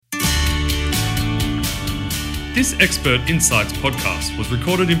This Expert Insights podcast was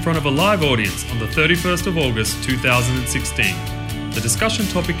recorded in front of a live audience on the 31st of August 2016. The discussion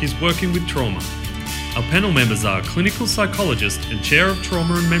topic is working with trauma. Our panel members are clinical psychologist and chair of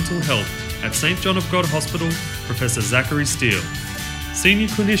trauma and mental health at St John of God Hospital, Professor Zachary Steele, senior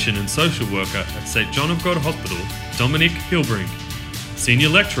clinician and social worker at St John of God Hospital, Dominic Hilbrink, senior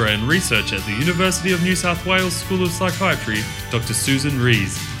lecturer and researcher at the University of New South Wales School of Psychiatry, Dr. Susan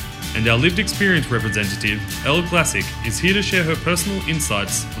Rees, and our lived experience representative, Elle Glassick, is here to share her personal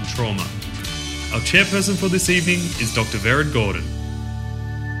insights on trauma. Our chairperson for this evening is Dr. Vered Gordon.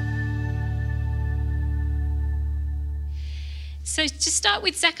 So to start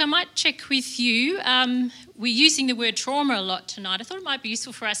with, Zach, I might check with you. We're using the word trauma a lot tonight. I thought it might be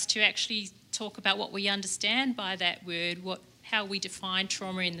useful for us to actually talk about what we understand by that word, how we define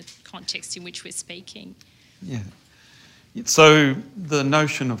trauma in the context in which we're speaking. Yeah. So the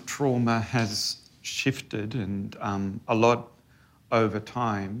notion of trauma has shifted and a lot over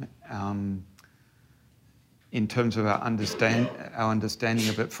time in terms of our understanding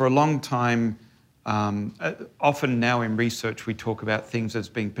of it. For a long time, often now in research we talk about things as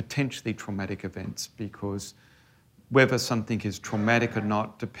being potentially traumatic events, because whether something is traumatic or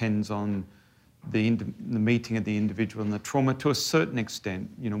not depends on the meeting of the individual and the trauma to a certain extent.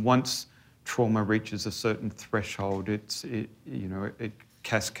 Once trauma reaches a certain threshold, it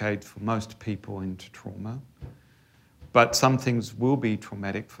cascades for most people into trauma. But some things will be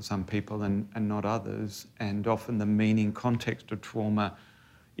traumatic for some people and not others, and often the meaning context of trauma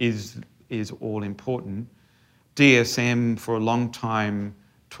is all important. DSM for a long time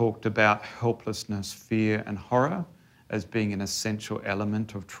talked about helplessness, fear and horror as being an essential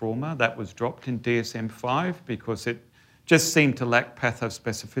element of trauma. That was dropped in DSM-5 because it just seemed to lack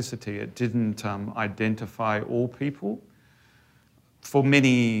pathospecificity. It didn't identify all people. For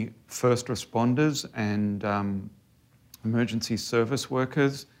many first responders and emergency service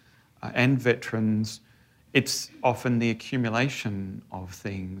workers and veterans, it's often the accumulation of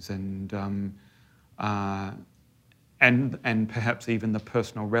things and perhaps even the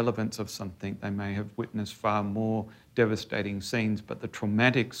personal relevance of something. They may have witnessed far more devastating scenes, but the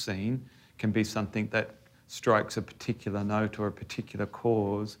traumatic scene can be something that strikes a particular note or a particular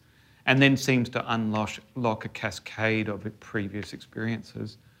cause, and then seems to unlock a cascade of previous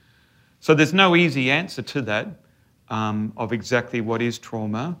experiences. So there's no easy answer to that of exactly what is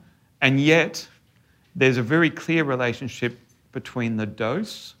trauma, and yet there's a very clear relationship between the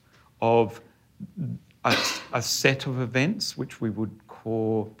dose of a set of events, which we would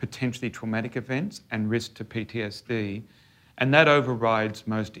call potentially traumatic events, and risk to PTSD, and that overrides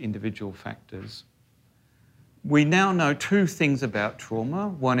most individual factors. We now know two things about trauma.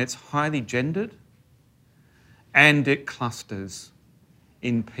 One, it's highly gendered and it clusters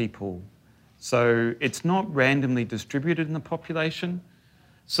in people. So it's not randomly distributed in the population.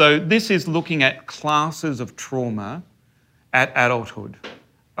 So this is looking at classes of trauma at adulthood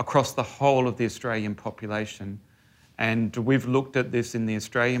across the whole of the Australian population. And we've looked at this in the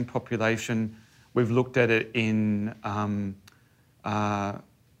Australian population. We've looked at it in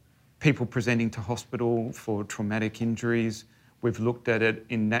people presenting to hospital for traumatic injuries. We've looked at it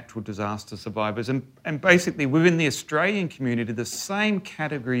in natural disaster survivors. And basically within the Australian community, the same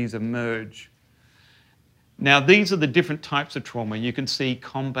categories emerge. Now, these are the different types of trauma. You can see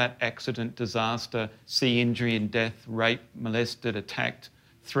combat, accident, disaster, see injury and death, rape, molested, attacked,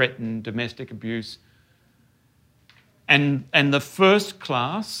 threatened, domestic abuse. And the first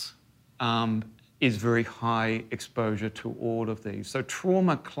class is very high exposure to all of these. So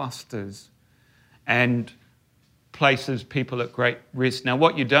trauma clusters and places people at great risk. Now,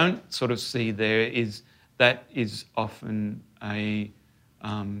 what you don't sort of see there is that is often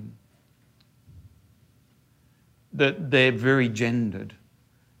that they're very gendered.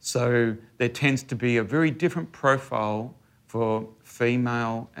 So there tends to be a very different profile for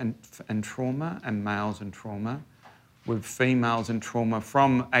female and trauma and males and trauma, with females and trauma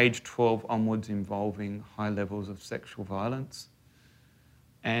from age 12 onwards involving high levels of sexual violence,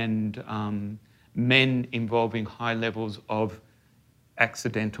 and men involving high levels of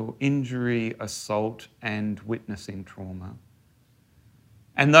accidental injury, assault, and witnessing trauma.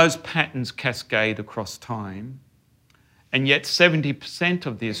 And those patterns cascade across time, and yet 70%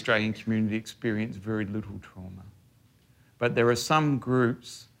 of the Australian community experience very little trauma. But there are some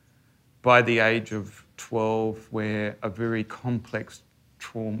groups by the age of 12 where a very complex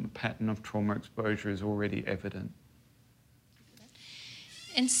pattern of trauma exposure is already evident.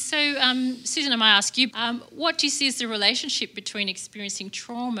 And so, Susan, I might ask you, what do you see as the relationship between experiencing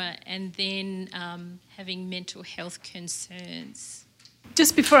trauma and then having mental health concerns?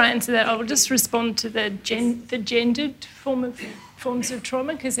 Just before I answer that, I will just respond to the gendered forms of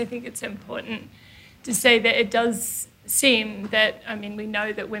trauma, because I think it's important to say that it does seem that, I mean, we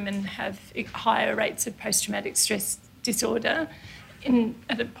know that women have higher rates of post-traumatic stress disorder,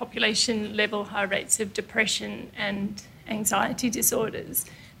 at a population level, higher rates of depression and anxiety disorders.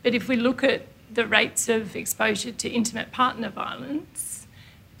 But if we look at the rates of exposure to intimate partner violence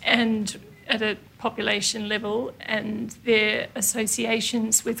and at a population level and their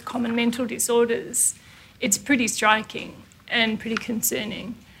associations with common mental disorders, it's pretty striking and pretty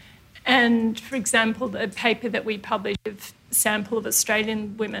concerning. And, for example, the paper that we published, a sample of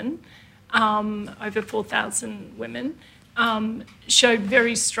Australian women, over 4,000 women, showed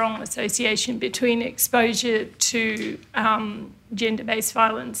very strong association between exposure to gender-based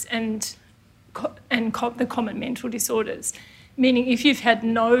violence and the common mental disorders. Meaning, if you've had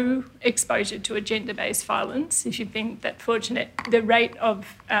no exposure to a gender-based violence, if you've been that fortunate, the rate of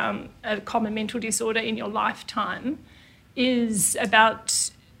a common mental disorder in your lifetime is about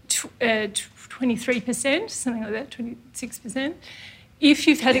 23%, something like that, 26%. If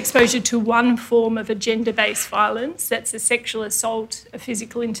you've had exposure to one form of a gender-based violence, that's a sexual assault, a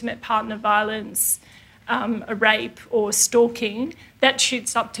physical intimate partner violence, a rape or stalking, that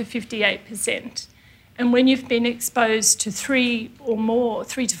shoots up to 58%. And when you've been exposed to 3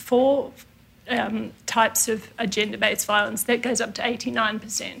 to 4 types of gender-based violence, that goes up to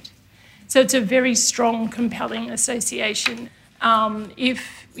 89%. So it's a very strong, compelling association.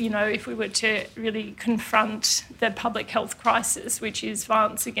 If we were to really confront the public health crisis, which is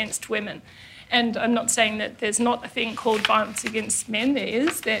violence against women. And I'm not saying that there's not a thing called violence against men. There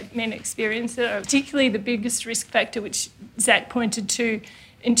is, that men experience it. Particularly the biggest risk factor, which Zach pointed to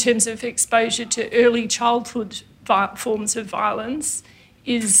in terms of exposure to early childhood forms of violence,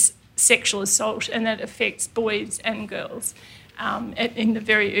 is sexual assault, and that affects boys and girls in the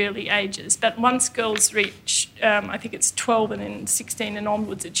very early ages. But once girls reach, I think it's 12 and then 16 and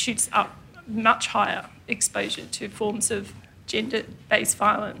onwards, it shoots up much higher exposure to forms of gender-based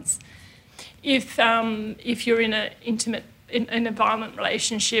violence. If you're in a violent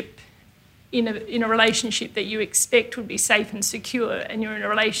relationship, in a relationship that you expect would be safe and secure, and you're in a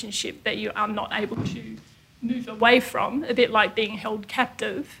relationship that you are not able to move away from, a bit like being held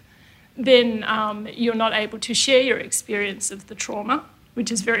captive, then you're not able to share your experience of the trauma, which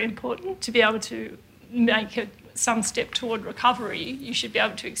is very important. To be able to make some step toward recovery, you should be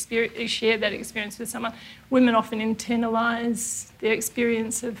able to share that experience with someone. Women often internalise their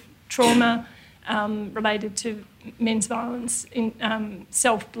experience of trauma related to men's violence,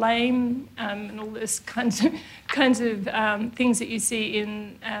 self-blame, and all those kinds of things that you see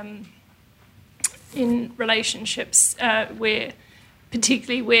in relationships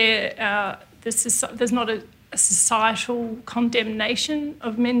particularly where there's not a societal condemnation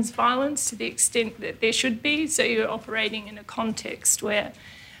of men's violence to the extent that there should be. So you're operating in a context where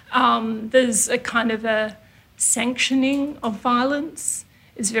there's a kind of a sanctioning of violence.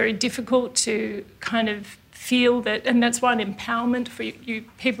 It's very difficult to kind of feel that, and that's why an empowerment for you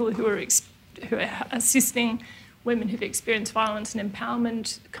people who are assisting women who've experienced violence, and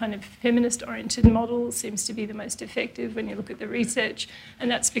empowerment, kind of feminist-oriented model seems to be the most effective when you look at the research.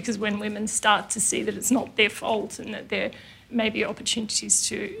 And that's because when women start to see that it's not their fault and that there may be opportunities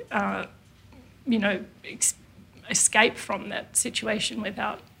to, escape from that situation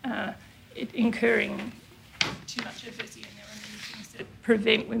without it incurring too much effort. And there are many things that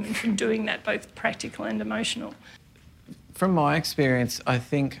prevent women from doing that, both practical and emotional. From my experience, I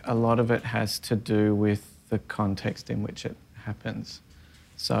think a lot of it has to do with the context in which it happens.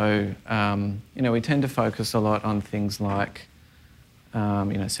 So, we tend to focus a lot on things like,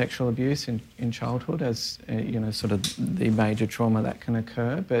 sexual abuse in childhood as, sort of the major trauma that can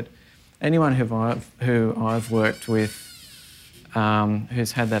occur. But anyone who I've worked with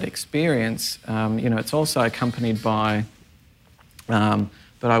who's had that experience, it's also accompanied by that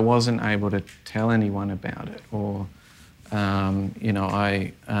I wasn't able to tell anyone about it, or,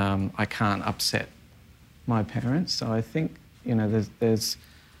 I can't upset my parents. So I think, there's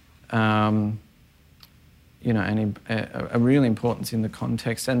a real importance in the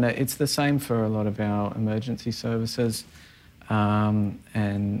context, and it's the same for a lot of our emergency services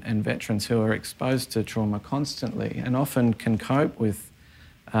and veterans who are exposed to trauma constantly and often can cope with,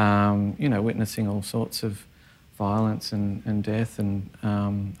 witnessing all sorts of violence and death and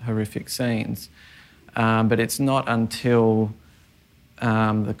horrific scenes. But it's not until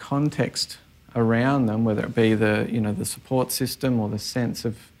the context around them, whether it be the support system or the sense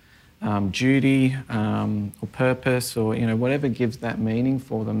of duty or purpose, or whatever gives that meaning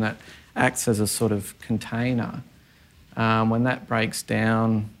for them, that acts as a sort of container when that breaks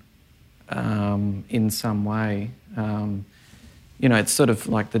down in some way, it's sort of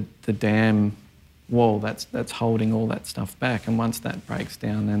like the dam wall that's holding all that stuff back, and once that breaks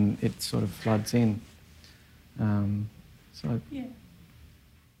down, then it sort of floods in.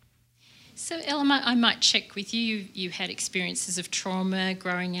 So, Ella, I might check with you. You had experiences of trauma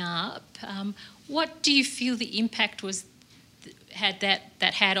growing up. What do you feel the impact was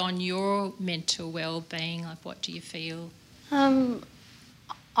that had on your mental well-being? Like, what do you feel? So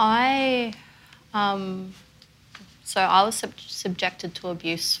I was subjected to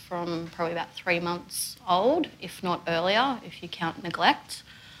abuse from probably about 3 months old, if not earlier, if you count neglect.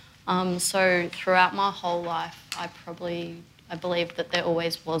 So throughout my whole life, I believed that there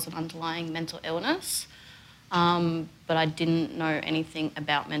always was an underlying mental illness, but I didn't know anything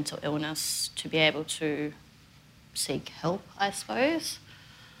about mental illness to be able to seek help, I suppose.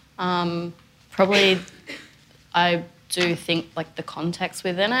 Probably I do think like the context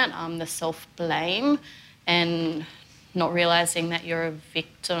within it, the self-blame and not realising that you're a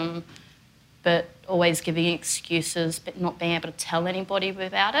victim, but always giving excuses, but not being able to tell anybody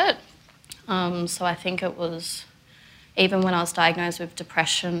about it. So I think it was, even when I was diagnosed with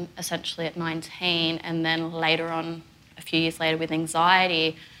depression, essentially at 19, and then later on, a few years later with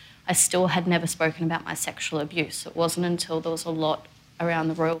anxiety, I still had never spoken about my sexual abuse. It wasn't until there was a lot around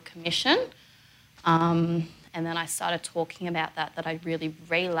the Royal Commission, and then I started talking about that I really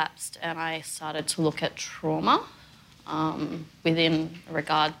relapsed, and I started to look at trauma within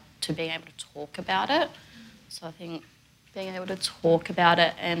regard to being able to talk about it. So I think being able to talk about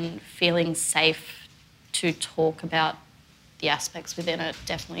it and feeling safe to talk about the aspects within it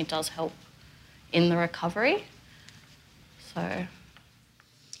definitely does help in the recovery. So.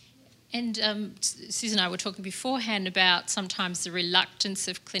 And Susan and I were talking beforehand about sometimes the reluctance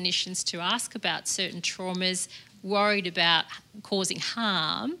of clinicians to ask about certain traumas, worried about causing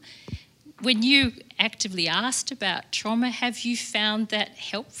harm. When you actively asked about trauma, have you found that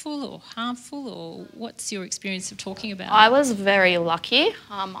helpful or harmful, or what's your experience of talking about it? I was very lucky.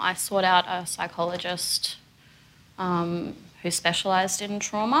 I sought out a psychologist who specialised in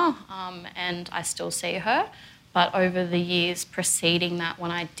trauma, and I still see her. But over the years preceding that, when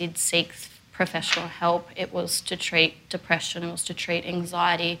I did seek professional help, it was to treat depression, it was to treat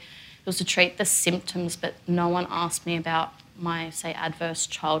anxiety, it was to treat the symptoms, but no one asked me about my, say, adverse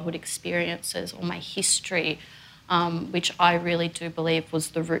childhood experiences or my history, which I really do believe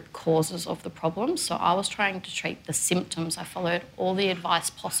was the root causes of the problem. So I was trying to treat the symptoms. I followed all the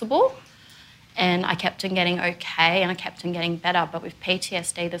advice possible, and I kept on getting okay and I kept on getting better. But with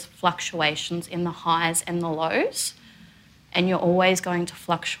PTSD, there's fluctuations in the highs and the lows, and you're always going to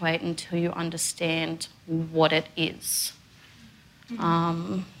fluctuate until you understand what it is.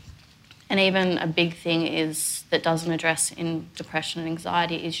 And even a big thing is that doesn't address in depression and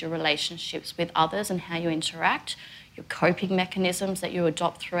anxiety is your relationships with others and how you interact, your coping mechanisms that you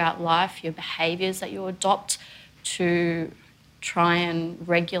adopt throughout life, your behaviours that you adopt to try and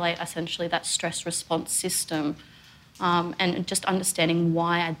regulate essentially that stress response system, and just understanding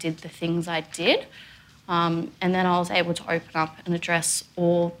why I did the things I did. And then I was able to open up and address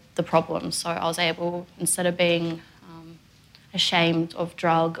all the problems. So I was able, instead of being ashamed of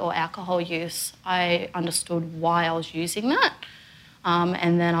drug or alcohol use, I understood why I was using that,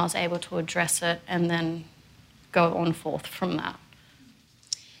 and then I was able to address it and then go on forth from that.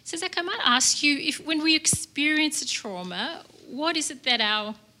 So Zach, I might ask you, if when we experience a trauma, what is it that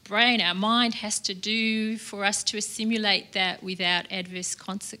our brain, our mind has to do for us to assimilate that without adverse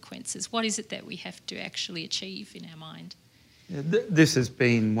consequences? What is it that we have to actually achieve in our mind? Yeah, this has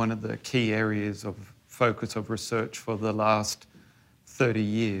been one of the key areas of focus of research for the last 30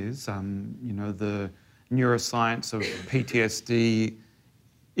 years. The neuroscience of PTSD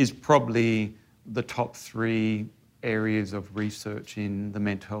is probably the top 3 areas of research in the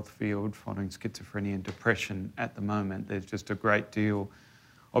mental health field following schizophrenia and depression at the moment. There's just a great deal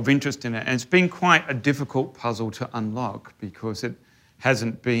of interest in it. And it's been quite a difficult puzzle to unlock because it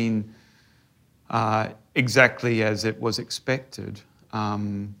hasn't been exactly as it was expected.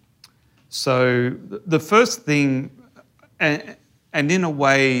 So the first thing, and in a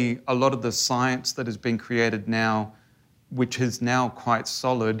way, a lot of the science that has been created now, which is now quite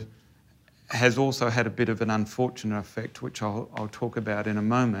solid, has also had a bit of an unfortunate effect, which I'll talk about in a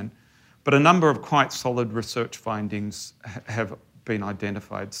moment. But a number of quite solid research findings have been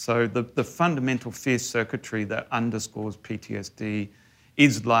identified. So the fundamental fear circuitry that underscores PTSD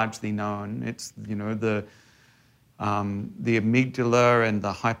is largely known. It's, the amygdala and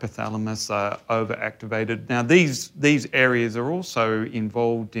the hypothalamus are overactivated. Now, these areas are also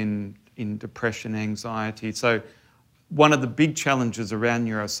involved in depression, anxiety. So one of the big challenges around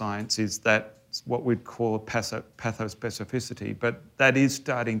neuroscience is that what we'd call pathospecificity, but that is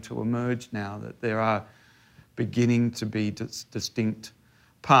starting to emerge now, that there are beginning to be distinct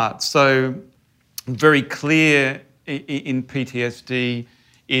parts. So very clear in PTSD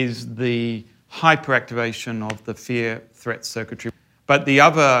is the hyperactivation of the fear-threat circuitry. But the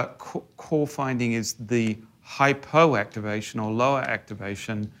other core finding is the hypoactivation or lower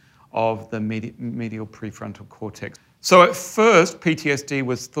activation of the medial prefrontal cortex. So at first, PTSD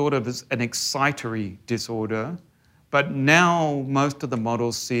was thought of as an excitatory disorder, but now most of the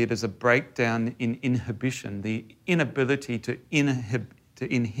models see it as a breakdown in inhibition, the inability to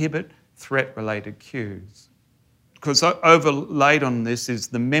inhibit threat-related cues. Because overlaid on this is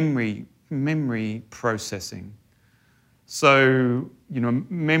the memory processing. So,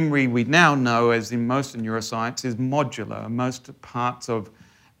 memory we now know, as in most of neuroscience, is modular. Most parts of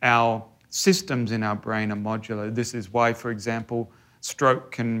our systems in our brain are modular. This is why, for example,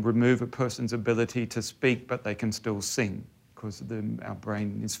 stroke can remove a person's ability to speak, but they can still sing, because our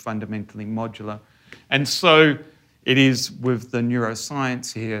brain is fundamentally modular. And so it is with the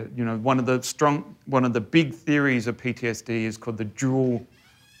neuroscience here. One of the big theories of PTSD is called the dual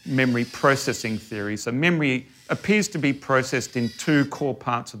memory processing theory. So memory appears to be processed in two core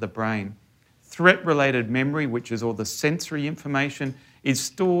parts of the brain. Threat-related memory, which is all the sensory information, is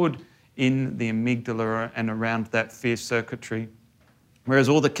stored in the amygdala and around that fear circuitry, whereas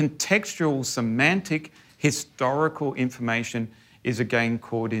all the contextual, semantic, historical information is again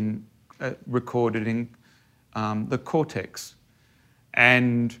recorded in the cortex.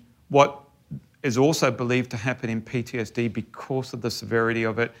 And what is also believed to happen in PTSD because of the severity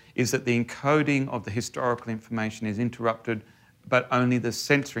of it is that the encoding of the historical information is interrupted, but only the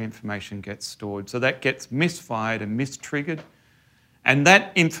sensory information gets stored. So that gets misfired and mistriggered. And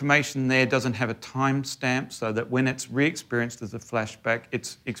that information there doesn't have a timestamp, so that when it's re-experienced as a flashback,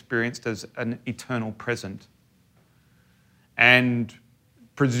 it's experienced as an eternal present. And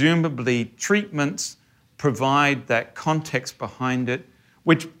presumably treatments provide that context behind it,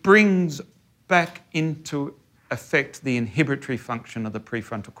 which brings back into effect the inhibitory function of the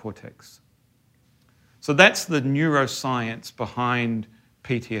prefrontal cortex. So that's the neuroscience behind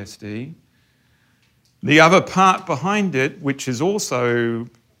PTSD. The other part behind it, which has also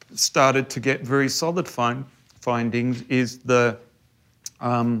started to get very solid findings, is the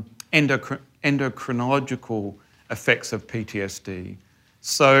endocrinological effects of PTSD.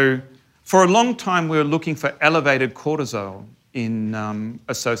 So for a long time, we were looking for elevated cortisol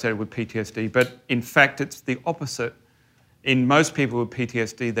associated with PTSD, but in fact, it's the opposite. In most people with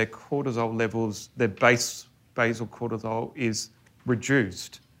PTSD, their cortisol levels, their basal cortisol is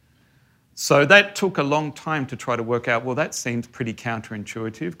reduced. So that took a long time to try to work out, well, that seems pretty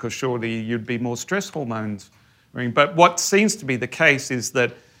counterintuitive, because surely you'd be more stress hormones. But what seems to be the case is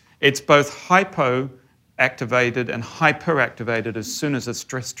that it's both hypoactivated and hyperactivated as soon as a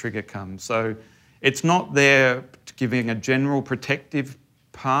stress trigger comes. So it's not there giving a general protective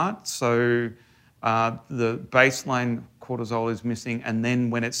part. So the baseline cortisol is missing, and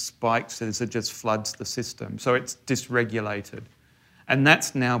then when it spikes, it just floods the system. So it's dysregulated. And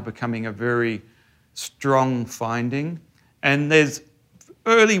that's now becoming a very strong finding. And there's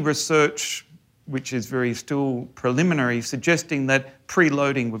early research, which is very still preliminary, suggesting that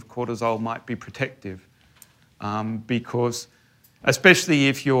preloading with cortisol might be protective. Because especially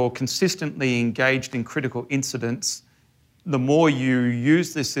if you're consistently engaged in critical incidents, the more you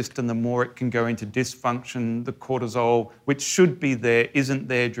use this system, the more it can go into dysfunction. The cortisol, which should be there, isn't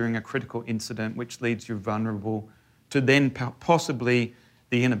there during a critical incident, which leaves you vulnerable to then possibly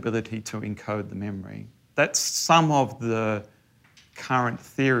the inability to encode the memory. That's some of the current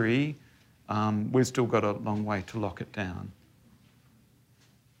theory. We've still got a long way to lock it down.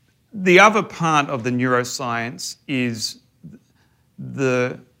 The other part of the neuroscience is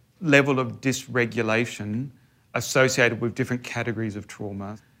the level of dysregulation associated with different categories of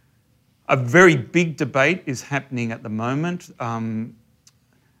trauma. A very big debate is happening at the moment.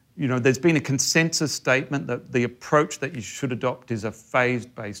 There's been a consensus statement that the approach that you should adopt is a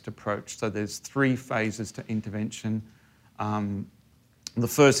phase-based approach. So there's 3 phases to intervention. The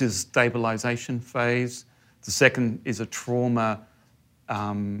first is stabilisation phase. The second is a trauma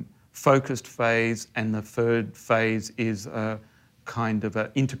focused phase. And the third phase is a kind of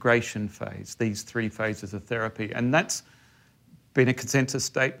an integration phase, these 3 phases of therapy. And that's been a consensus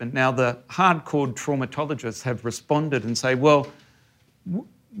statement. Now, the hardcore traumatologists have responded and say, well,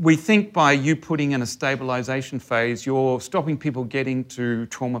 we think by you putting in a stabilisation phase, you're stopping people getting to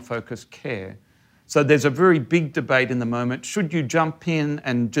trauma-focused care. So there's a very big debate in the moment. Should you jump in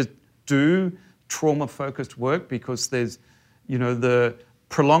and just do trauma-focused work because there's, the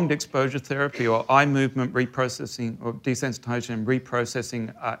prolonged exposure therapy or eye movement reprocessing or desensitization and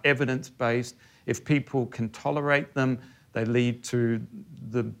reprocessing are evidence-based. If people can tolerate them, they lead to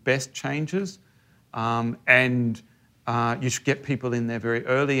the best changes. And you should get people in there very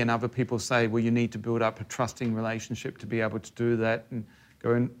early, and other people say, well, you need to build up a trusting relationship to be able to do that and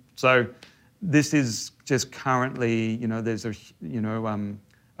go in. So this is just currently, there's a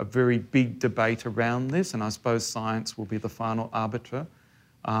very big debate around this, and I suppose science will be the final arbiter.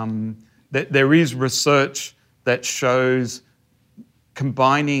 There is research that shows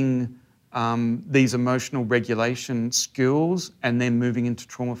combining these emotional regulation skills and then moving into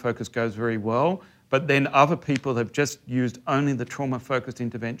trauma focus goes very well. But then other people have just used only the trauma-focused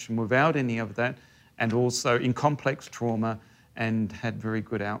intervention without any of that, and also in complex trauma, and had very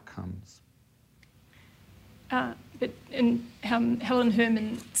good outcomes. Helen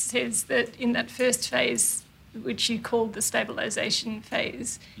Herman says that in that first phase, which you called the stabilisation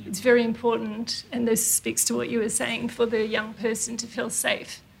phase, it's very important, and this speaks to what you were saying, for the young person to feel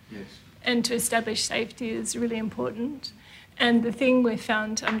safe. Yes. And to establish safety is really important. And the thing we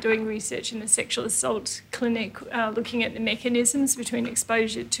found, I'm doing research in the sexual assault clinic, looking at the mechanisms between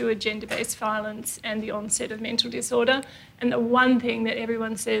exposure to a gender-based violence and the onset of mental disorder. And the one thing that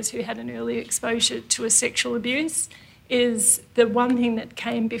everyone says who had an early exposure to a sexual abuse is the one thing that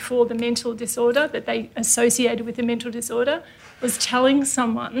came before the mental disorder, that they associated with the mental disorder, was telling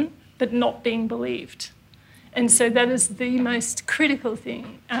someone but not being believed. And so that is the most critical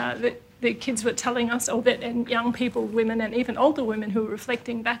thing that the kids were telling us, and young people, women, and even older women who were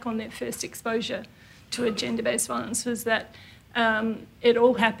reflecting back on their first exposure to a gender-based violence, was that it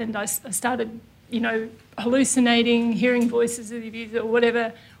all happened. I started, hallucinating, hearing voices of the abuser or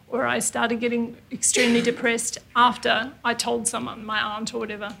whatever, or I started getting extremely depressed after I told someone, my aunt or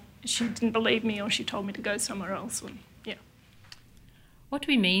whatever. She didn't believe me, or she told me to go somewhere else. Yeah. What do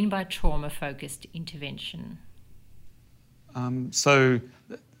we mean by trauma-focused intervention?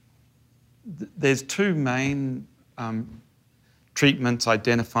 There's two main treatments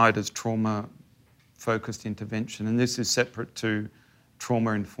identified as trauma-focused intervention, and this is separate to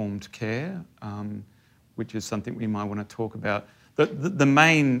trauma-informed care, which is something we might want to talk about. The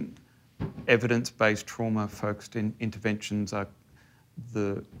main evidence-based trauma-focused interventions are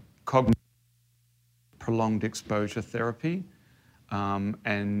the cognitive prolonged exposure therapy,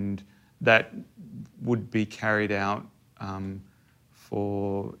 and that would be carried out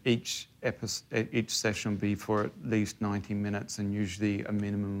for each session be for at least 90 minutes and usually a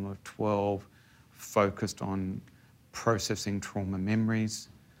minimum of 12, focused on processing trauma memories.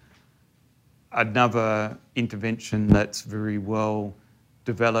 Another intervention that's very well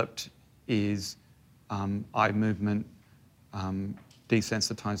developed is eye movement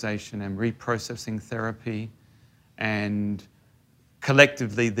desensitization and reprocessing therapy, and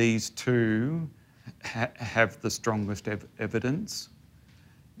collectively these two have the strongest evidence.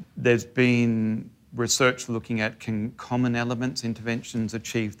 There's been research looking at can common elements interventions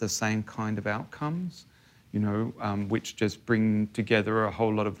achieve the same kind of outcomes, which just bring together a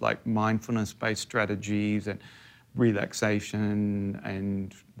whole lot of mindfulness-based strategies and relaxation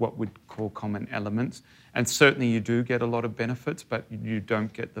and what we'd call common elements. And certainly you do get a lot of benefits, but you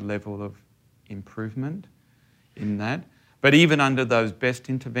don't get the level of improvement in that. But even under those best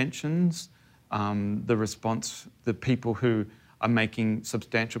interventions, the response, the people who are making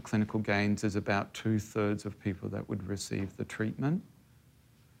substantial clinical gains is about 2/3 of people that would receive the treatment.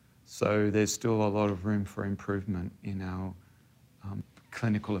 So there's still a lot of room for improvement in our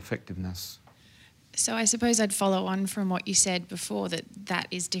clinical effectiveness. So I suppose I'd follow on from what you said before, that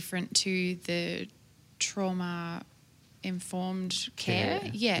is different to the trauma-informed care.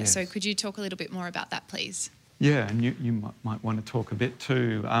 Yeah, yes. So could you talk a little bit more about that, please? Yeah, and you might want to talk a bit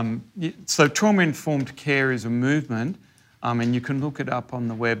too. So trauma-informed care is a movement, and you can look it up on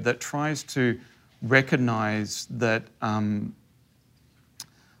the web, that tries to recognise that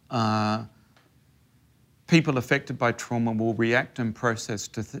people affected by trauma will react and process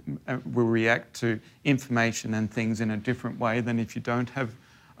will react to information and things in a different way than if you don't have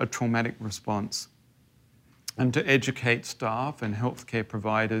a traumatic response, and to educate staff and healthcare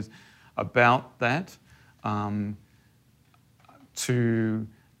providers about that.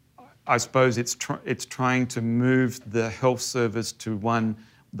 I suppose it's trying to move the health service to one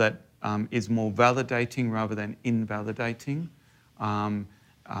that is more validating rather than invalidating.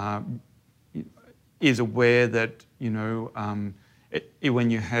 Is aware that when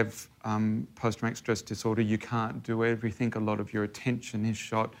you have post-traumatic stress disorder, you can't do everything. A lot of your attention is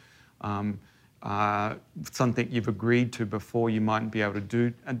shot. something you've agreed to before you mightn't be able to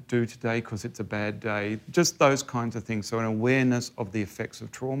do today because it's a bad day. Just those kinds of things. So an awareness of the effects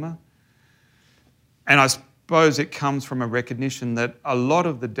of trauma. And I suppose it comes from a recognition that a lot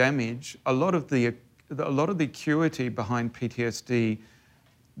of the damage, a lot of the acuity behind PTSD,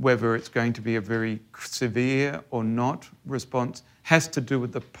 whether it's going to be a very severe or not response, has to do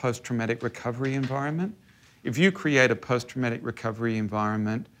with the post-traumatic recovery environment. If you create a post-traumatic recovery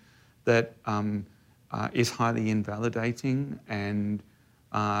environment that is highly invalidating, and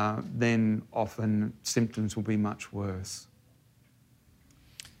then often symptoms will be much worse.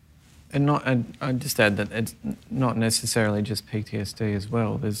 And I'd just add that it's not necessarily just PTSD as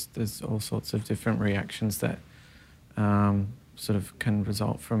well. There's all sorts of different reactions that sort of can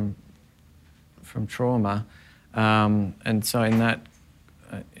result from trauma. And so in that,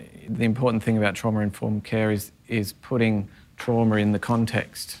 the important thing about trauma-informed care is putting trauma in the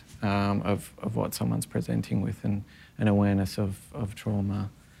context of what someone's presenting with, and an awareness of trauma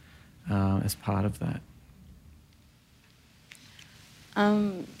as part of that.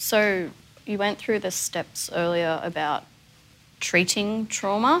 So you went through the steps earlier about treating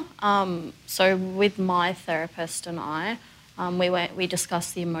trauma. So with my therapist and I, we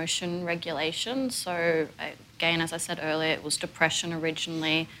discussed the emotion regulation. So again, as I said earlier, it was depression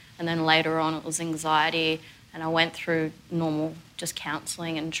originally, and then later on it was anxiety. And I went through normal just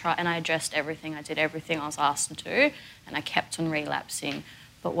counselling and I addressed everything. I did everything I was asked to do, and I kept on relapsing.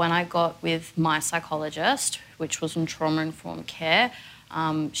 But when I got with my psychologist, which was in trauma-informed care,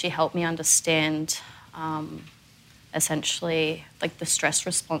 she helped me understand essentially like the stress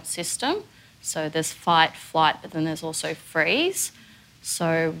response system. So there's fight, flight, but then there's also freeze.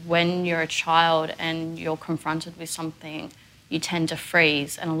 So when you're a child and you're confronted with something, you tend to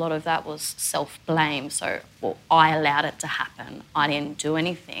freeze, and a lot of that was self-blame. So, well, I allowed it to happen. I didn't do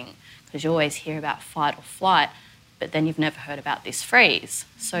anything, because you always hear about fight or flight, but then you've never heard about this freeze.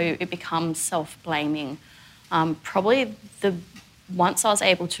 So it becomes self-blaming. Probably once I was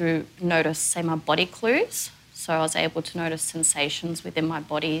able to notice, say, my body clues, so I was able to notice sensations within my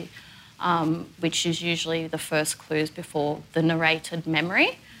body, which is usually the first clues before the narrated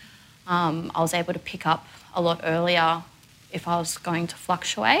memory. I was able to pick up a lot earlier if I was going to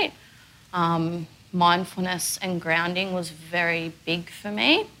fluctuate. Mindfulness and grounding was very big for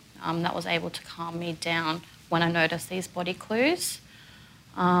me. That was able to calm me down when I noticed these body clues.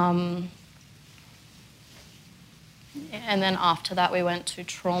 And then after that, we went to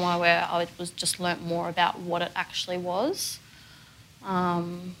trauma, where I was just learnt more about what it actually was.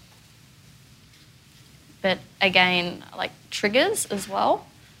 But again, like triggers as well.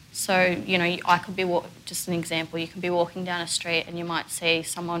 So, you know, I could be, just an example, you can be walking down a street and you might see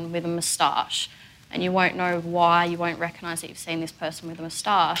someone with a moustache, and you won't know why, you won't recognise that you've seen this person with a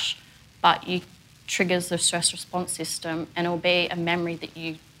moustache, but you triggers the stress response system, and it'll be a memory that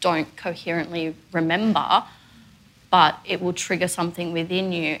you don't coherently remember, but it will trigger something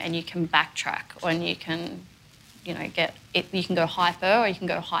within you, and you can backtrack, and you can, you know, you can go hyper or you can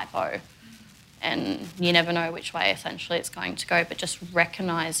go hypo. And you never know which way essentially it's going to go, but just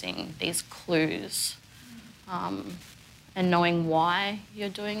recognising these clues and knowing why you're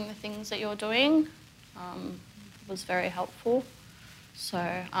doing the things that you're doing was very helpful. So,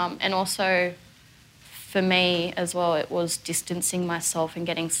 and also for me as well, it was distancing myself and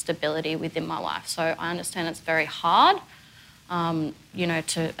getting stability within my life. So I understand it's very hard, you know,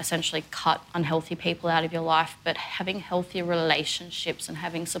 to essentially cut unhealthy people out of your life, but having healthy relationships and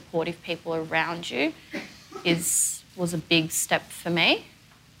having supportive people around you was a big step for me.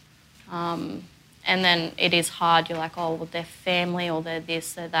 And then it is hard. You're like, oh, well, they're family, or they're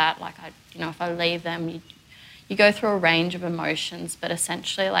this, they're that. Like, if I leave them, you go through a range of emotions, but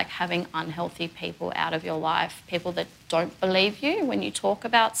essentially like having unhealthy people out of your life, people that don't believe you when you talk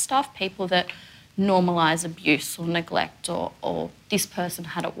about stuff, people that normalise abuse or neglect, or this person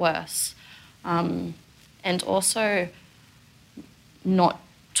had it worse. And also not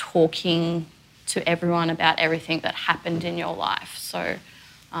talking to everyone about everything that happened in your life. So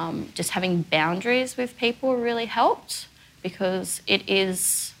just having boundaries with people really helped, because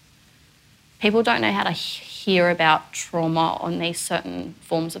people don't know how to hear about trauma on these certain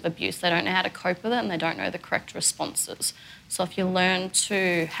forms of abuse. They don't know how to cope with it, and they don't know the correct responses. So if you learn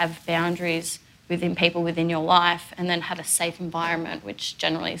to have boundaries within people within your life, and then have a safe environment, which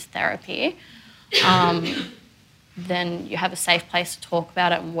generally is therapy, then you have a safe place to talk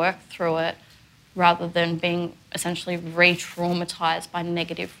about it and work through it, rather than being essentially re-traumatised by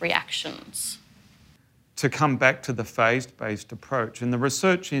negative reactions. To come back to the phase-based approach, and the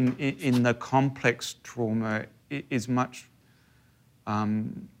research in the complex trauma is much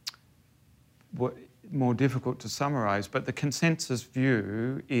more difficult to summarise, but the consensus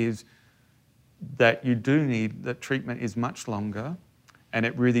view is that you do need, that treatment is much longer and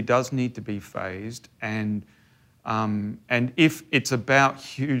it really does need to be phased, and if it's about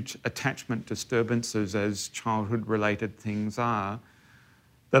huge attachment disturbances, as childhood-related things are,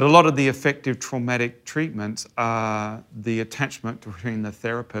 that a lot of the effective traumatic treatments are the attachment between the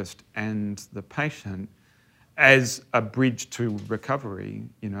therapist and the patient as a bridge to recovery,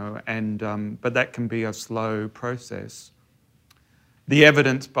 but that can be a slow process. The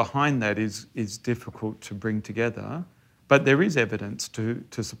evidence behind that is difficult to bring together, but there is evidence to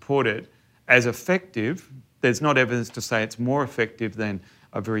support it as effective. There's not evidence to say it's more effective than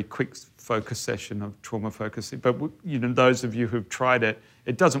a very quick focus session of trauma focusing, but those of you who've tried it,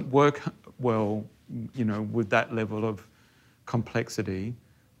 it doesn't work well, with that level of complexity,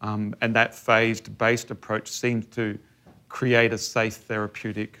 and that phased-based approach seems to create a safe,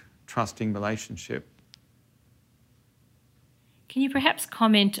 therapeutic, trusting relationship. Can you perhaps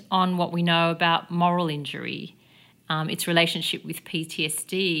comment on what we know about moral injury, its relationship with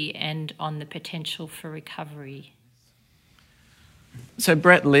PTSD, and on the potential for recovery? So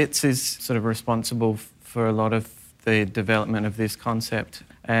Brett Litz is sort of responsible for a lot of the development of this concept,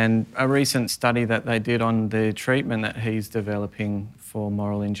 and a recent study that they did on the treatment that he's developing for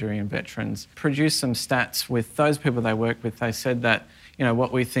moral injury in veterans produced some stats with those people they work with. They said that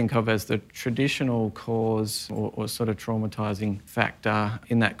what we think of as the traditional cause or sort of traumatising factor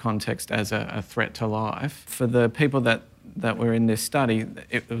in that context as a threat to life, for the people that were in this study,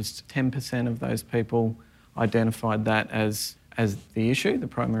 it was 10% of those people identified that as the issue, the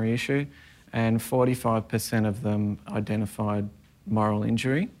primary issue, and 45% of them identified moral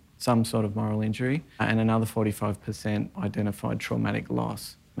injury, some sort of moral injury, and another 45% identified traumatic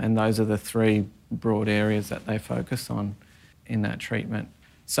loss. And those are the three broad areas that they focus on in that treatment.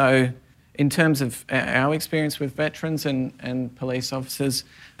 So in terms of our experience with veterans and police officers,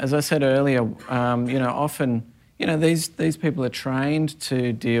 as I said earlier, often, these people are trained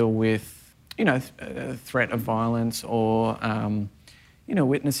to deal with, threat of violence or,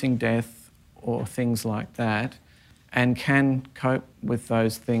 witnessing death or things like that, and can cope with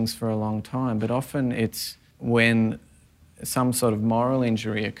those things for a long time. But often it's when some sort of moral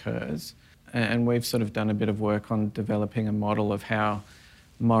injury occurs, and we've sort of done a bit of work on developing a model of how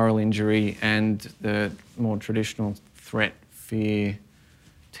moral injury and the more traditional threat, fear,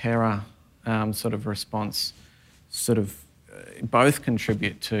 terror sort of response both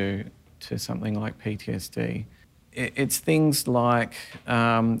contribute to something like PTSD. It's things like,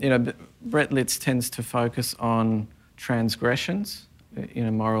 Brett Litz tends to focus on transgressions,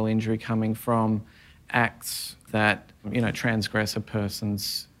 moral injury coming from acts that, transgress a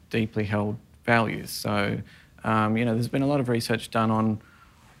person's deeply held values. So, there's been a lot of research done on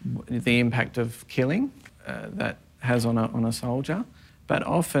the impact of killing that has on a soldier, but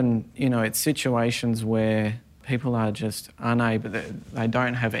often, it's situations where people are just unable, they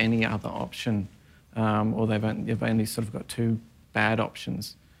don't have any other option, or they've only sort of got two bad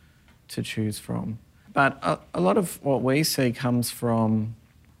options to choose from. But a lot of what we see comes from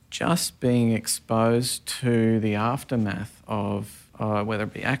just being exposed to the aftermath of whether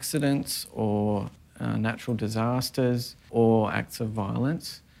it be accidents or natural disasters or acts of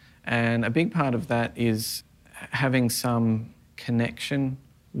violence. And a big part of that is having some connection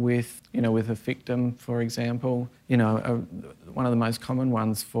with a victim, for example. One of the most common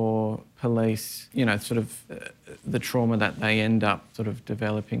ones for police, the trauma that they end up sort of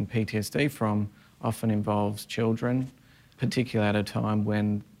developing PTSD from often involves children, particularly at a time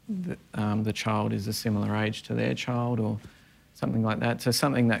when the child is a similar age to their child or something like that. So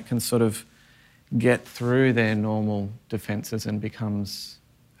something that can sort of get through their normal defences and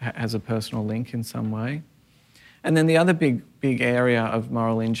has a personal link in some way. And then the other big area of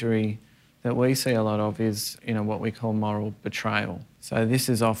moral injury that we see a lot of is, what we call moral betrayal. So this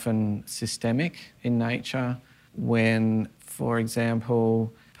is often systemic in nature when, for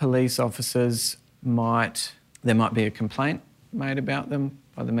example, police officers there might be a complaint made about them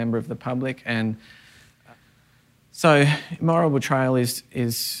by the member of the public, and so moral betrayal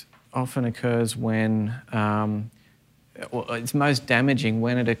is often occurs when, it's most damaging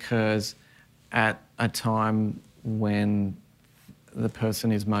when it occurs at a time when the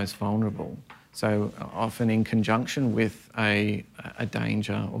person is most vulnerable. So often in conjunction with a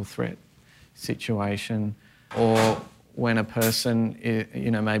danger or threat situation, or when a person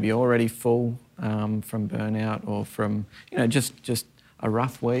may be already full from burnout or from just a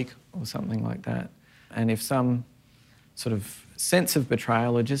rough week or something like that. And if some sort of sense of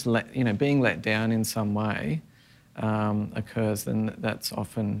betrayal or just being let down in some way occurs, then that's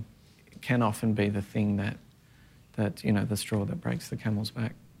often can often be the thing that the straw that breaks the camel's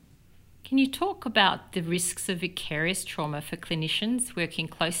back. Can you talk about the risks of vicarious trauma for clinicians working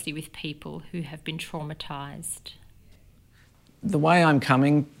closely with people who have been traumatised? The way I'm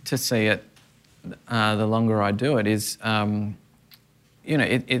coming to see it, the longer I do it, is,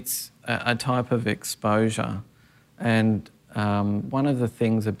 it's a type of exposure. And one of the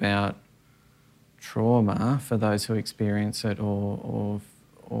things about trauma, for those who experience it or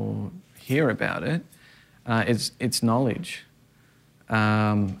hear about it, is it's knowledge.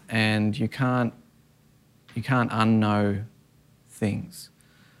 And you can't unknow things.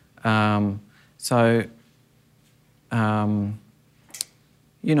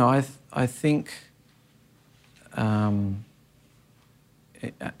 I think,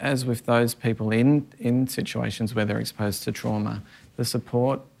 as with those people in situations where they're exposed to trauma, the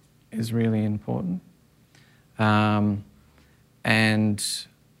support is really important.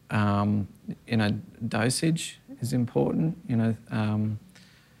 Dosage is important.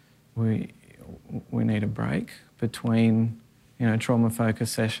 We need a break between,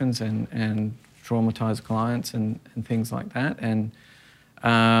 trauma-focused sessions and traumatised clients and things like that. And,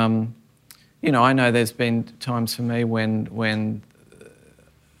 I know there's been times for me when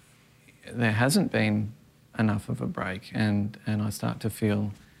there hasn't been enough of a break and I start to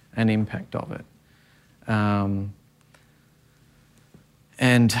feel an impact of it.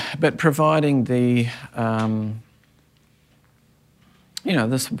 But providing the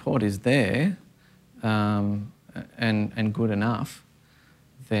the support is there and good enough,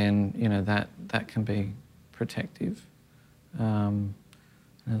 then that can be protective.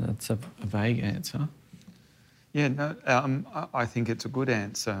 That's a vague answer. Yeah, no, I think it's a good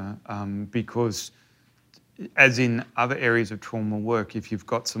answer because, as in other areas of trauma work, if you've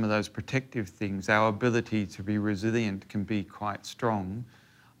got some of those protective things, our ability to be resilient can be quite strong.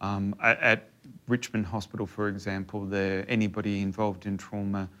 At Richmond Hospital, for example, anybody involved in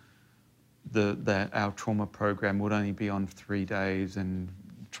trauma, our trauma program would only be on 3 days and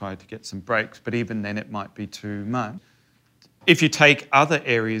try to get some breaks, but even then it might be too much. If you take other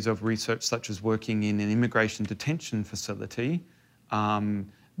areas of research, such as working in an immigration detention facility,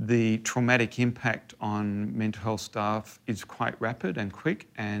 the traumatic impact on mental health staff is quite rapid and quick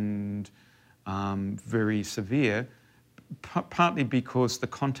and very severe, partly because the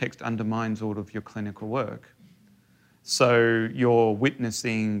context undermines all of your clinical work. So you're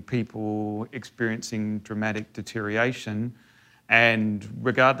witnessing people experiencing dramatic deterioration, and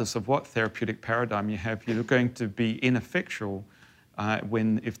regardless of what therapeutic paradigm you have, you're going to be ineffectual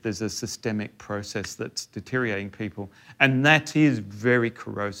if there's a systemic process that's deteriorating people. And that is very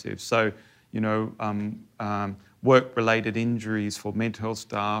corrosive. So, work-related injuries for mental health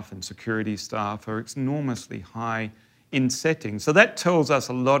staff and security staff are enormously high in settings. So that tells us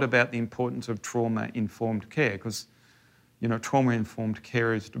a lot about the importance of trauma-informed care, because trauma-informed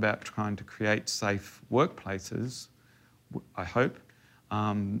care is about trying to create safe workplaces, I hope.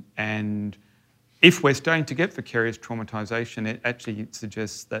 And if we're starting to get vicarious traumatisation, it actually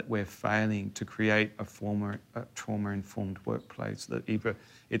suggests that we're failing to create a trauma-informed workplace, that either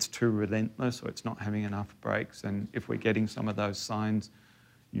it's too relentless or it's not having enough breaks. And if we're getting some of those signs,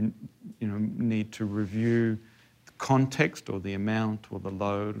 you need to review the context or the amount or the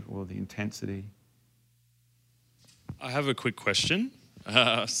load or the intensity. I have a quick question.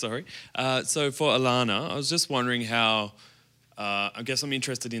 Sorry. So for Alana, I was just wondering how, I guess I'm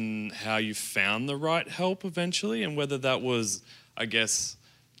interested in how you found the right help eventually, and whether that was, I guess,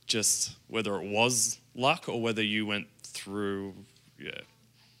 just whether it was luck or whether you went through,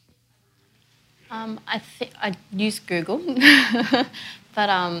 I think I used Google, but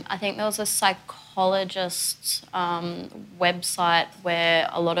I think there was a psychologist website where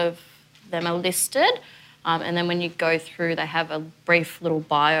a lot of them are listed. And then when you go through, they have a brief little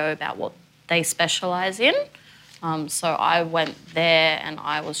bio about what they specialise in. So I went there and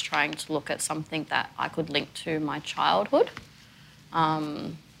I was trying to look at something that I could link to my childhood.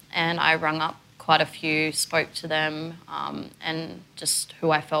 And I rung up quite a few, spoke to them, and just who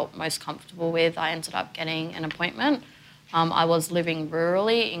I felt most comfortable with, I ended up getting an appointment. I was living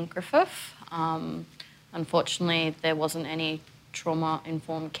rurally in Griffith. Unfortunately, there wasn't any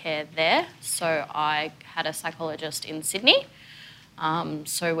trauma-informed care there, so I had a psychologist in Sydney.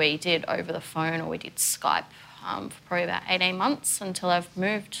 So we did over the phone, or we did Skype for probably about 18 months until I've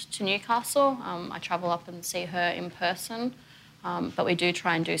moved to Newcastle. I travel up and see her in person, but we do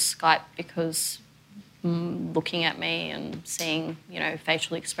try and do Skype because looking at me and seeing,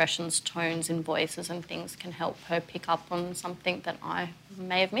 facial expressions, tones in voices and things can help her pick up on something that I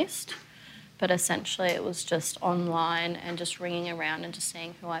may have missed. but essentially it was just online and just ringing around and just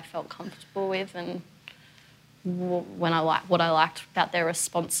seeing who I felt comfortable with and what I liked about their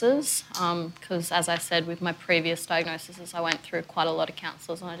responses. Because as I said, with my previous diagnoses, I went through quite a lot of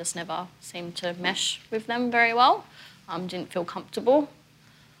counsellors and I just never seemed to mesh with them very well. Didn't feel comfortable.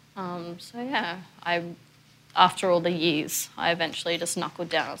 After all the years, I eventually just knuckled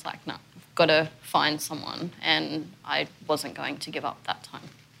down. I was like, no, I've got to find someone, and I wasn't going to give up that time.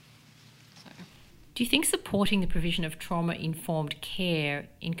 Do you think supporting the provision of trauma-informed care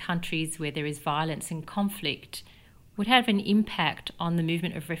in countries where there is violence and conflict would have an impact on the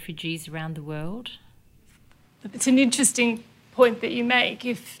movement of refugees around the world? It's an interesting point that you make.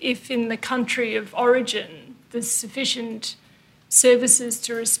 If in the country of origin there's sufficient services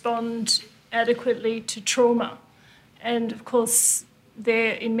to respond adequately to trauma, and of course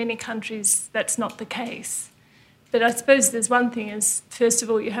in many countries that's not the case. But I suppose there's one thing is, first of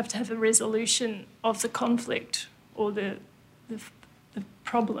all, you have to have a resolution of the conflict or the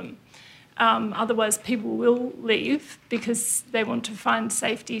problem. Otherwise, people will leave because they want to find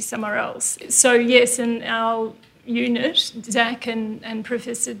safety somewhere else. So yes, in our unit, Zach and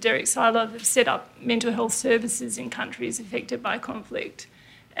Professor Derek Seiler have set up mental health services in countries affected by conflict.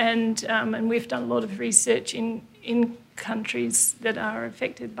 And we've done a lot of research in countries that are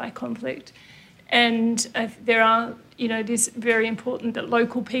affected by conflict. And it is very important that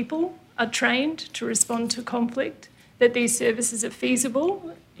local people are trained to respond to conflict, that these services are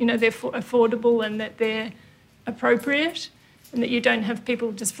feasible, they're affordable and that they're appropriate, and that you don't have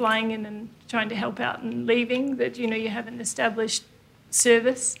people just flying in and trying to help out and leaving, that, you have an established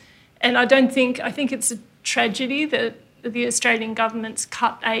service. And I think it's a tragedy that the Australian government's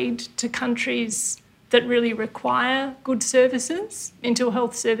cut aid to countries that really require good services, mental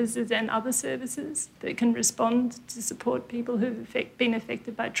health services and other services that can respond to support people who've been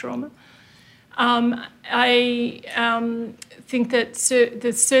affected by trauma. I think that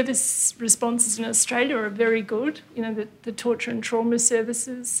the service responses in Australia are very good, the torture and trauma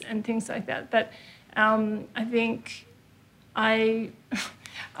services and things like that. But I think I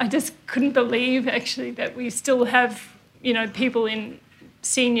just couldn't believe actually that we still have, people in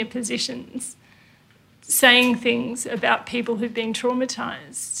senior positions saying things about people who've been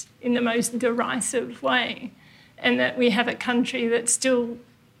traumatised in the most derisive way, and that we have a country that's still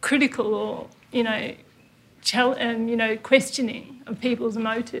critical or, questioning of people's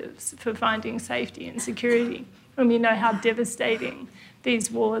motives for finding safety and security. And we know how devastating these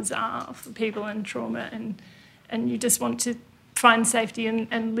wars are for people in trauma, and you just want to find safety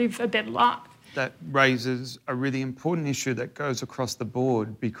and live a better life. That raises a really important issue that goes across the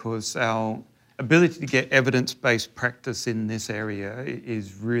board, because our ability to get evidence-based practice in this area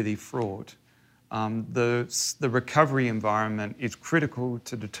is really fraught. The recovery environment is critical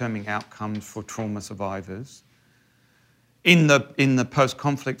to determining outcomes for trauma survivors. In the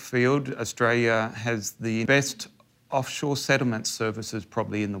post-conflict field, Australia has the best offshore settlement services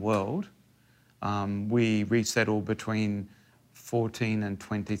probably in the world. We resettle between 14 and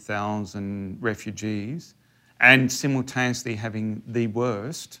 20,000 refugees, and simultaneously having the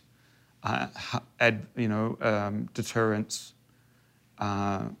worst deterrence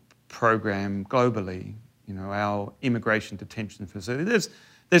program globally. Our immigration detention facility.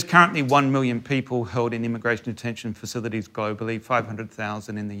 There's currently 1 million people held in immigration detention facilities globally,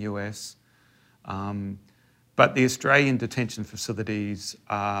 500,000 in the US. But the Australian detention facilities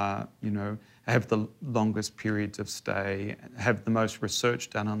are, have the longest periods of stay, have the most research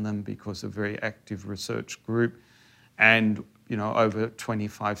done on them because of a very active research group, and over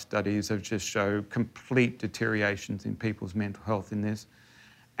 25 studies have just shown complete deteriorations in people's mental health in this.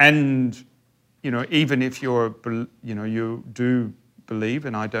 And, even if you do believe,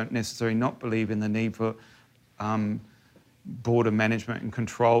 and I don't necessarily not believe in the need for border management and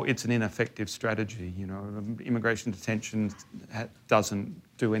control, it's an ineffective strategy. Immigration detention doesn't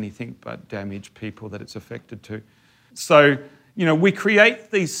do anything but damage people that it's affected to. So, we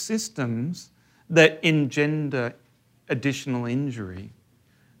create these systems that engender additional injury.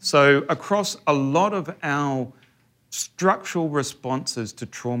 So across a lot of our structural responses to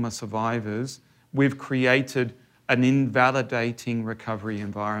trauma survivors, we've created an invalidating recovery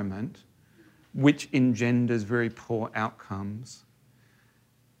environment which engenders very poor outcomes.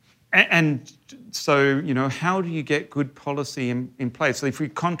 And so, how do you get good policy in place? So if we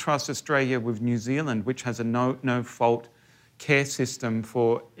contrast Australia with New Zealand, which has a no-fault care system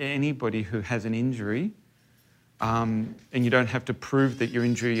for anybody who has an injury, and you don't have to prove that your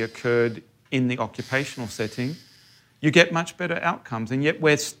injury occurred in the occupational setting, you get much better outcomes. And yet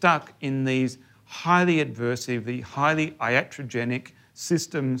we're stuck in these highly adversive, highly iatrogenic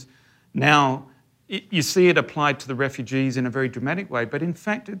systems Now, you see it applied to the refugees in a very dramatic way, but in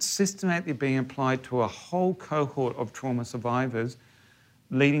fact it's systematically being applied to a whole cohort of trauma survivors,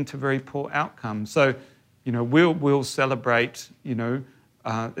 leading to very poor outcomes. So, we'll celebrate, the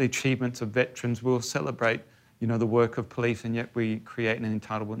achievements of veterans, we'll celebrate, the work of police, and yet we create an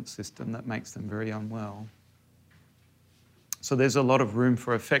entitlement system that makes them very unwell. So there's a lot of room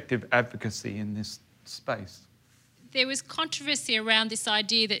for effective advocacy in this space. There was controversy around this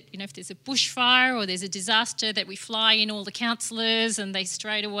idea that, if there's a bushfire or there's a disaster, that we fly in all the counsellors and they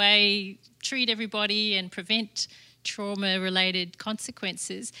straight away treat everybody and prevent trauma-related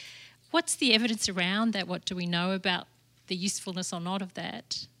consequences. What's the evidence around that? What do we know about the usefulness or not of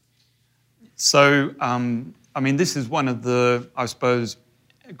that? So, this is one of the, I suppose,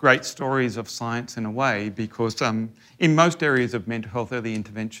 great stories of science in a way, because in most areas of mental health, early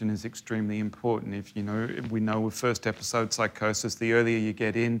intervention is extremely important. If we know with first episode psychosis, the earlier you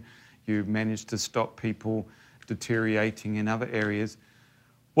get in, you manage to stop people deteriorating in other areas.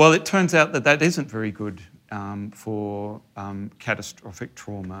 Well, it turns out that isn't very good for catastrophic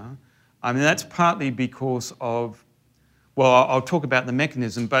trauma. That's partly because of, I'll talk about the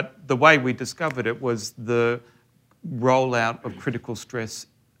mechanism, but the way we discovered it was the rollout of critical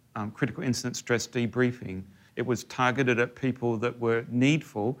incident stress debriefing. It was targeted at people that were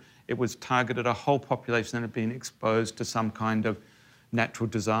needful. It was targeted at a whole population that had been exposed to some kind of natural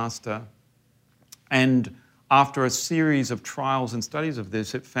disaster. And after a series of trials and studies of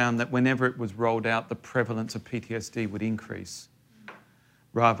this, it found that whenever it was rolled out, the prevalence of PTSD would increase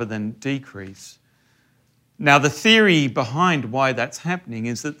rather than decrease. Now, the theory behind why that's happening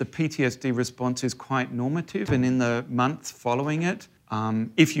is that the PTSD response is quite normative, and in the month following it,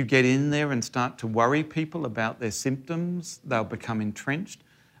 if you get in there and start to worry people about their symptoms, they'll become entrenched.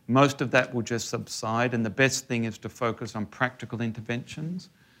 Most of that will just subside, and the best thing is to focus on practical interventions.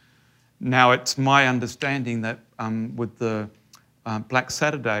 Now, it's my understanding that with the Black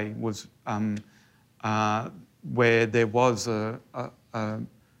Saturday was where there was a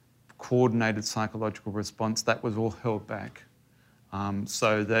coordinated psychological response, that was all held back.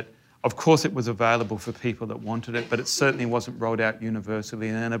 So that, of course, it was available for people that wanted it, but it certainly wasn't rolled out universally.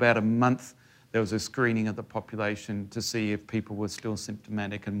 And in about a month, there was a screening of the population to see if people were still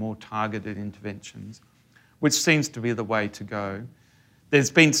symptomatic, and more targeted interventions, which seems to be the way to go. There's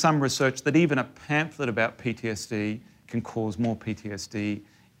been some research that even a pamphlet about PTSD can cause more PTSD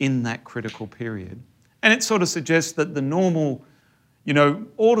in that critical period. And it sort of suggests that the normal,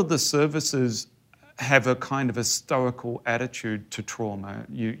 all of the services have a kind of a stoical attitude to trauma.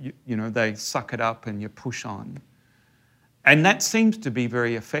 They suck it up and you push on. And that seems to be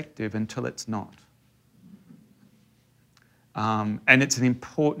very effective until it's not. And it's an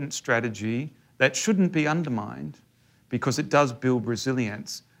important strategy that shouldn't be undermined, because it does build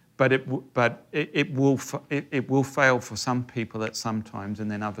resilience, but it will fail for some people at some times, and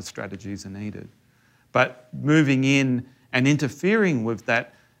then other strategies are needed. But moving in and interfering with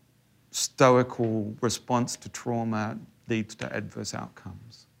that stoical response to trauma leads to adverse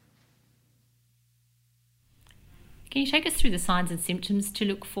outcomes. Can you take us through the signs and symptoms to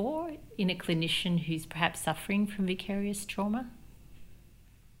look for in a clinician who's perhaps suffering from vicarious trauma?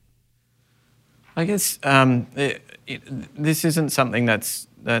 I guess this isn't something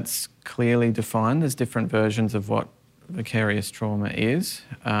that's clearly defined. There's different versions of what vicarious trauma is.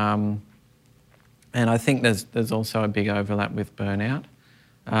 And I think there's also a big overlap with burnout.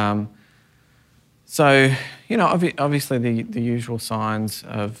 So, obviously the usual signs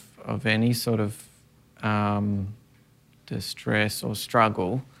of any sort of distress or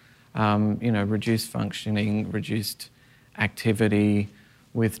struggle, reduced functioning, reduced activity,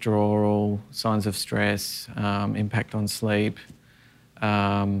 withdrawal, signs of stress, impact on sleep,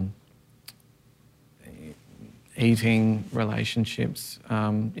 eating, relationships,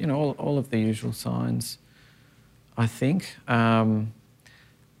 all of the usual signs, I think. I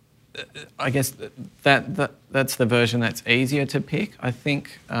guess that's the version that's easier to pick. I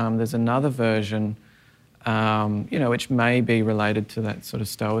think there's another version, which may be related to that sort of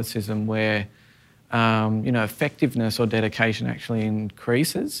stoicism where, effectiveness or dedication actually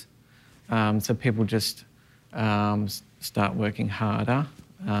increases. So people just start working harder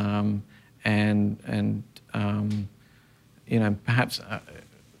and perhaps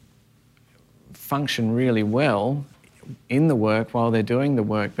function really well in the work while they're doing the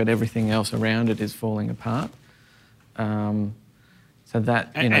work, but everything else around it is falling apart. So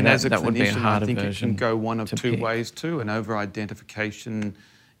that, as a that would be a clinician, harder I think version. it can go one of two pick. ways too: an over-identification,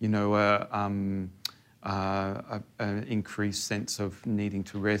 an increased sense of needing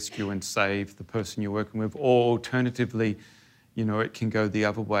to rescue and save the person you're working with, or alternatively, it can go the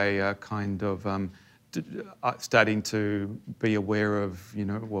other way, kind of starting to be aware of,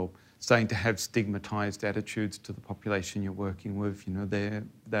 starting to have stigmatised attitudes to the population you're working with.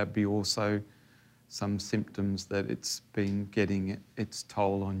 There'd be also some symptoms that it's been getting its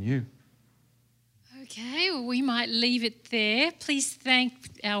toll on you. Okay, well, we might leave it there. Please thank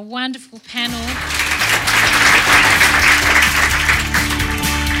our wonderful panel.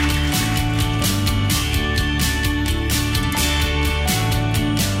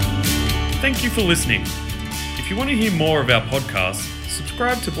 Thank you for listening. If you want to hear more of our podcasts,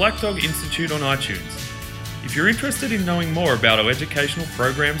 subscribe to Black Dog Institute on iTunes. If you're interested in knowing more about our educational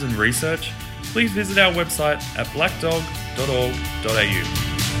programs and research, please visit our website at blackdog.org.au.